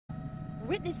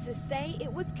Witnesses say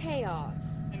it was chaos.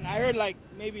 And I heard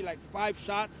maybe 5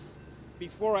 shots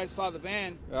before I saw the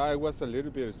van. I was a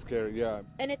little bit scared, yeah.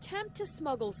 An attempt to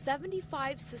smuggle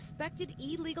 75 suspected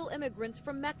illegal immigrants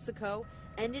from Mexico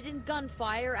ended in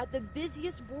gunfire at the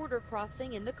busiest border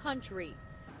crossing in the country.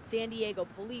 San Diego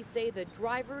police say the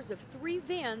drivers of 3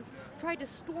 vans tried to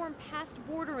storm past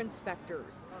border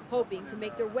inspectors, hoping to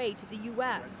make their way to the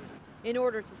U.S. In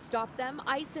order to stop them,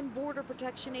 ICE and Border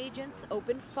Protection agents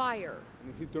opened fire.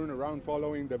 And he turned around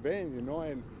following the van,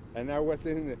 and I was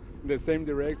in the same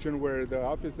direction where the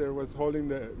officer was holding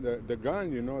the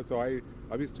gun, so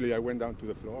I went down to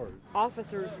the floor.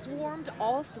 Officers swarmed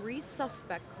all 3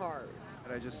 suspect cars.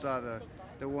 I just saw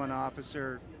the one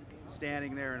officer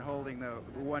standing there and holding the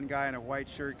one guy in a white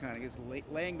shirt, kind of just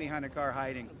laying behind a car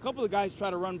hiding. A couple of guys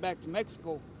tried to run back to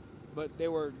Mexico, but they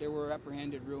were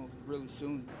apprehended really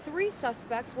soon. 3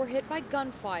 suspects were hit by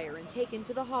gunfire and taken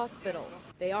to the hospital.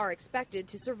 They are expected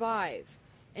to survive.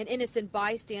 An innocent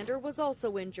bystander was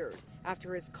also injured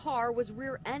after his car was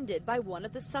rear-ended by one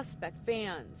of the suspect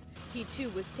vans. He too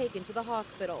was taken to the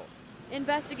hospital.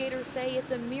 Investigators say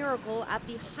it's a miracle at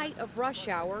the height of rush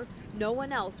hour, no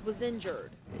one else was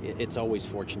injured. It's always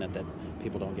fortunate that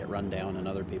people don't get run down and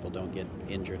other people don't get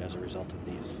injured as a result of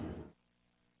these.